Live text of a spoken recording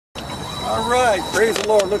All right, praise the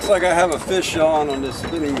Lord. Looks like I have a fish on this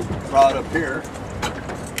spinning rod up here.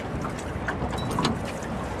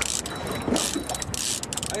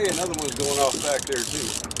 Hey, another one's going off back there too.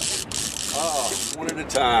 One at a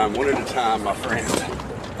time, my friend.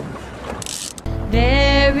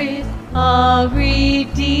 There is a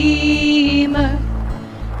Redeemer,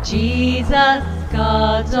 Jesus,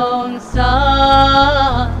 God's own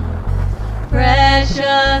Son,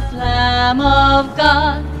 precious Lamb of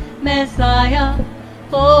God, Messiah,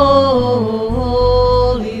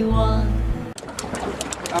 Holy One.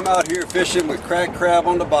 I'm out here fishing with cracked crab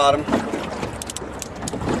on the bottom,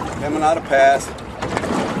 coming out of pass.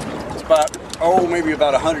 It's about, maybe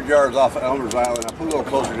about 100 yards off of Elmer's Island. I put a little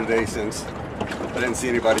closer today since I didn't see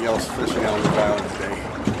anybody else fishing Elmer's Island today.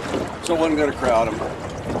 So I wasn't going to crowd them.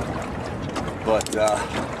 But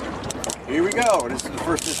here we go. This is the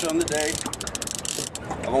first fish on the day.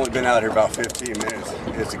 I've only been out here about 15 minutes.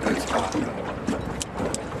 It's a good spot.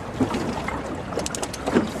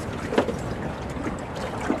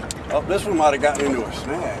 Oh, this one might have gotten into a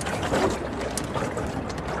snag.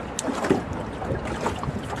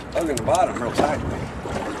 Hugging the bottom real tight.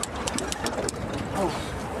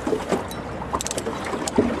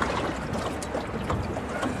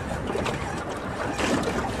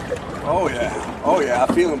 Oh yeah, I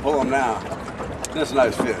feel him pull him now. That's a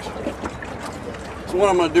nice fish. So what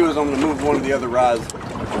I'm going to do is I'm going to move one of the other rods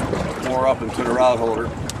more up into the rod holder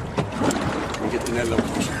and get the net a little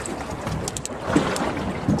closer.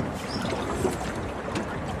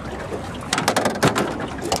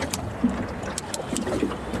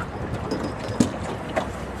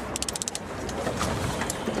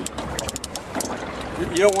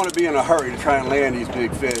 You don't want to be in a hurry to try and land these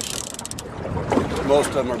big fish. Most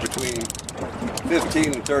of them are between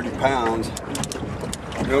 15 and 30 pounds.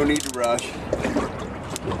 No need to rush.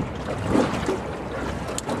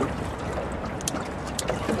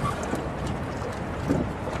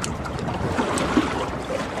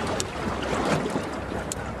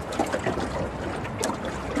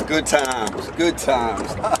 Good times, good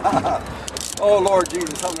times. Oh Lord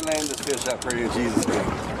Jesus, help me land this fish, I pray in Jesus'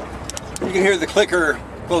 name. You can hear the clicker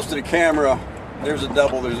close to the camera. There's a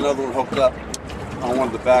double, there's another one hooked up on one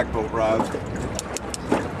of the back boat rods.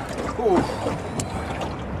 Ooh.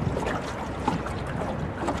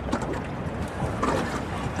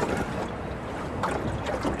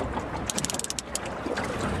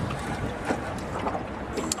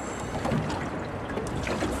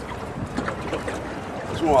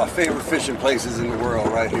 It's one of my favorite fishing places in the world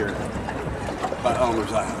right here by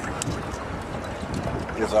Elmer's Island.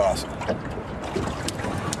 It's awesome. Let's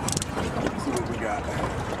see what we got.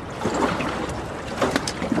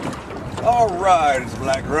 All right, it's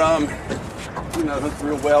black rum. You know, hooked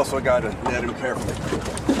real well, so I got to net him carefully.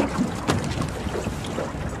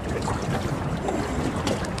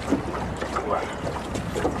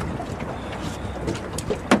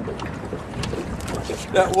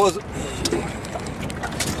 That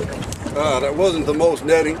wasn't the most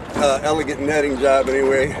elegant netting job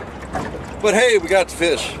anyway. But hey, we got the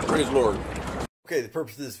fish. Praise the Lord. Okay, the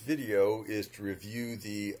purpose of this video is to review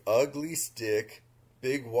the Ugly Stik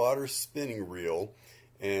big water spinning reel.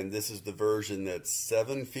 And this is the version that's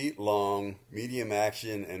 7 feet long, medium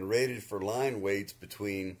action, and rated for line weights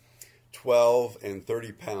between 12 and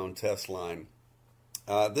 30 pound test line.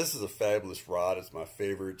 This is a fabulous rod. It's my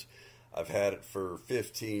favorite. I've had it for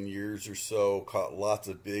 15 years or so, caught lots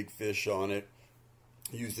of big fish on it,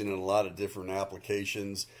 used it in a lot of different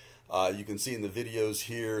applications. You can see in the videos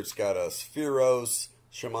here, it's got a Shimano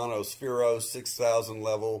Spheros 6000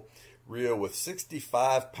 level reel with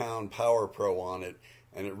 65 pound Power Pro on it,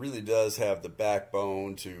 and it really does have the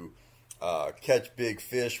backbone to catch big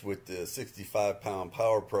fish with the 65 pound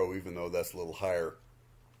Power Pro, even though that's a little higher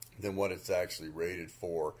than what it's actually rated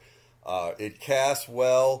for. It casts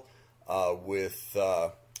well. I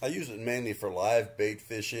use it mainly for live bait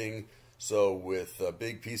fishing, so with a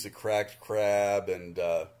big piece of cracked crab and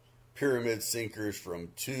pyramid sinkers from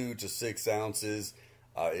 2 to 6 ounces,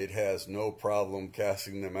 it has no problem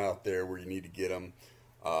casting them out there where you need to get them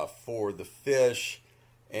for the fish,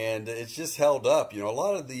 and it's just held up. You know, a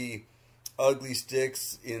lot of the Ugly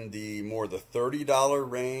Stiks in the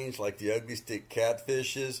 $30 range, like the Ugly Stik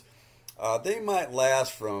catfishes, they might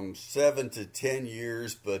last from 7 to 10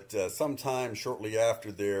 years, but sometime shortly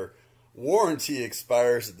after their warranty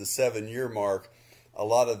expires at the 7-year mark, a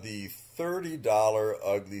lot of the $30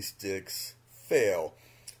 Ugly Stiks fail.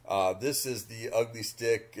 This is the Ugly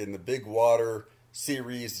Stik in the Big Water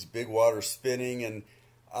series, Big Water Spinning, and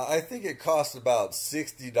I think it cost about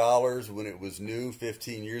 $60 when it was new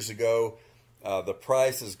 15 years ago. The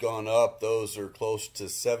price has gone up. Those are close to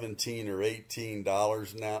 $17 or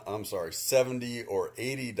 $18 now. I'm sorry, $70 or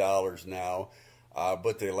 $80 now.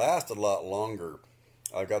 But they last a lot longer.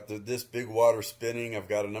 I've got this big water spinning. I've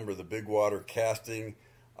got a number of the big water casting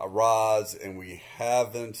rods, and we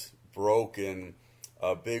haven't broken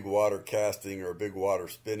a big water casting or a big water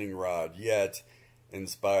spinning rod yet, in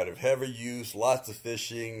spite of heavy use, lots of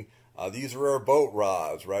fishing. These are our boat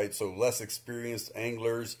rods, right? So less experienced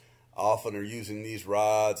anglers often are using these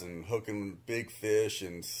rods and hooking big fish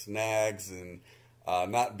and snags, and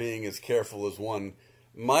not being as careful as one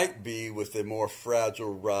might be with a more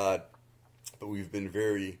fragile rod. But we've been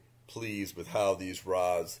very pleased with how these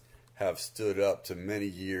rods have stood up to many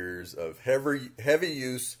years of heavy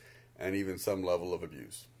use and even some level of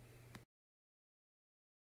abuse.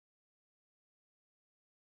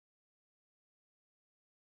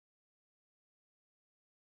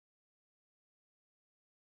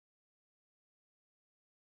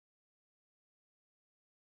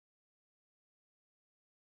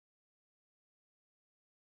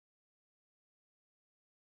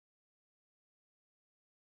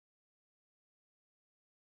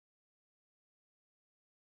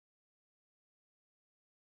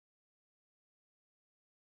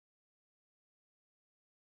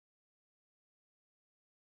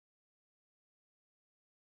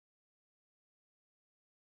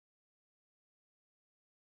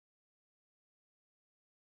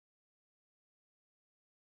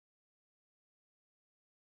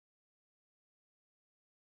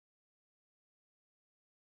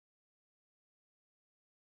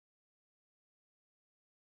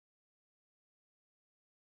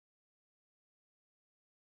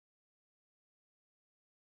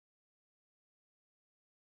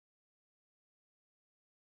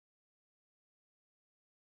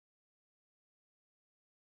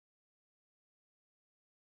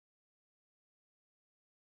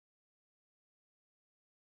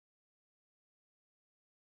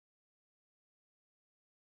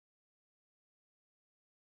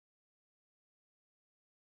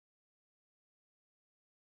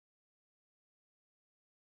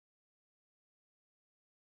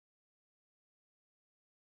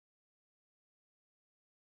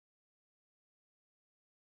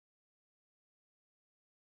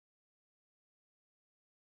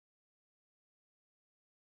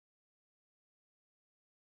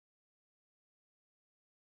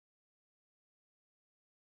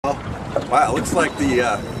 Wow, looks like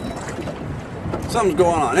something's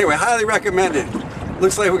going on. Anyway, highly recommended.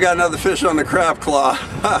 Looks like we got another fish on the crab claw.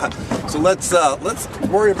 So let's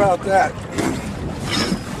worry about that.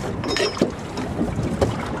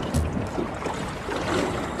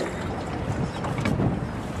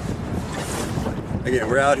 Again,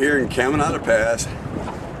 we're out here in Caminata Pass,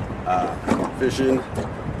 fishing.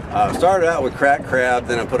 Started out with cracked crab,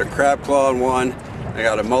 then I put a crab claw on one. I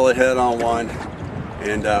got a mullet head on one.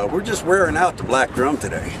 And we're just wearing out the black drum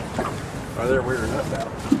today. Or they're wearing us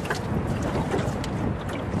out.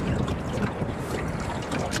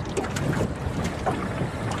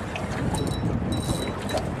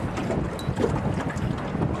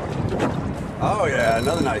 Oh yeah,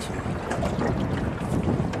 another nice one.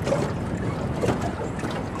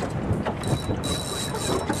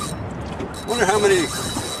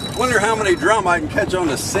 Wonder how many drum I can catch on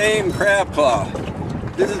the same crab claw.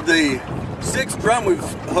 This is the 6th drum we've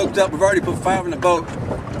hooked up. We've already put 5 in the boat,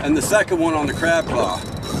 and the 2nd one on the crab claw.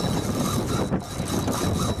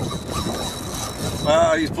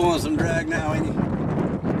 Wow, he's pulling some drag now, ain't he?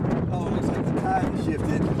 Oh, looks like the tide has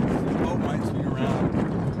shifted. The boat might swing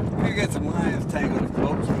around. We can get some lines tangled if the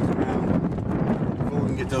boat swings around before we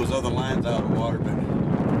can get those other lines out of the water. But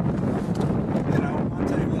you know, I'm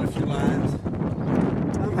tangling a few lines.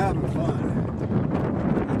 I'm having fun.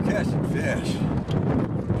 I'm catching fish.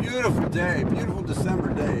 Beautiful day, beautiful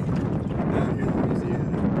December day down here in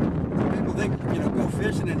Louisiana. Some people think, you know, go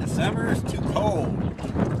fishing in December, it's too cold.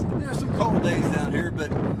 There's some cold days down here,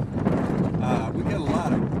 but we get a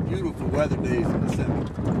lot of beautiful weather days in December.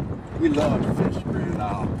 We love to fish Grand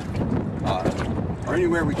Isle, or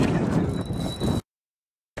anywhere we can get to.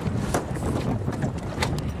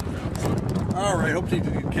 Alright, hopefully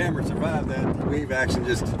the camera survived that wave action,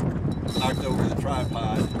 just knocked over the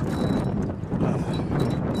tripod.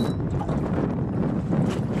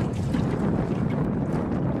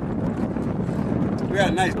 We got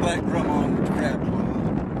a nice black drum on with the crab claw.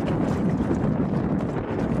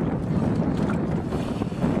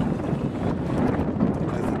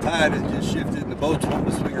 As the tide has just shifted and the boats want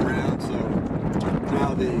to swing around, so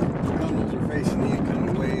now the gunnels are facing the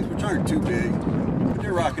incoming waves, which aren't too big, but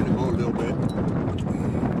they're rocking the boat a little bit.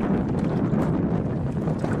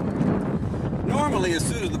 normally as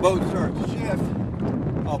soon as the boat starts to shift,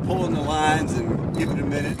 I'll pull in the lines and give it a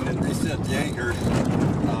minute and then reset the anchor.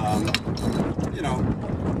 You know,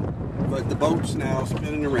 but the boat's now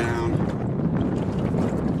spinning around.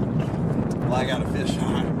 Well, I got a fish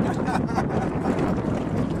on.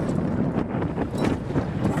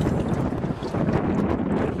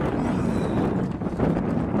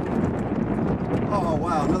 Oh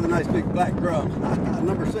wow, another nice big black drum.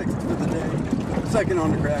 Number 6 for the day. Second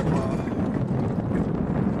on the crab claw.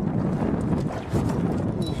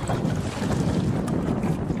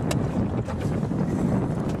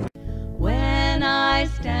 When I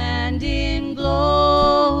stand in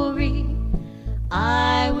glory,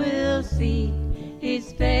 I will see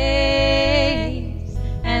his face,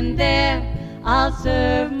 and there I'll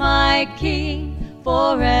serve my King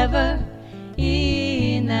forever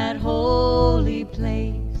in that holy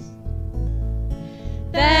place.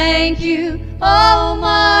 Thank you, oh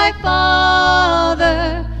my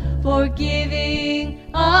Father, for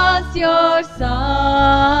giving us your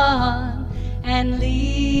Son and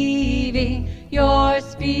leaving your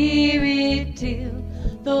Spirit till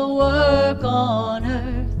the work on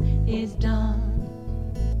earth is done.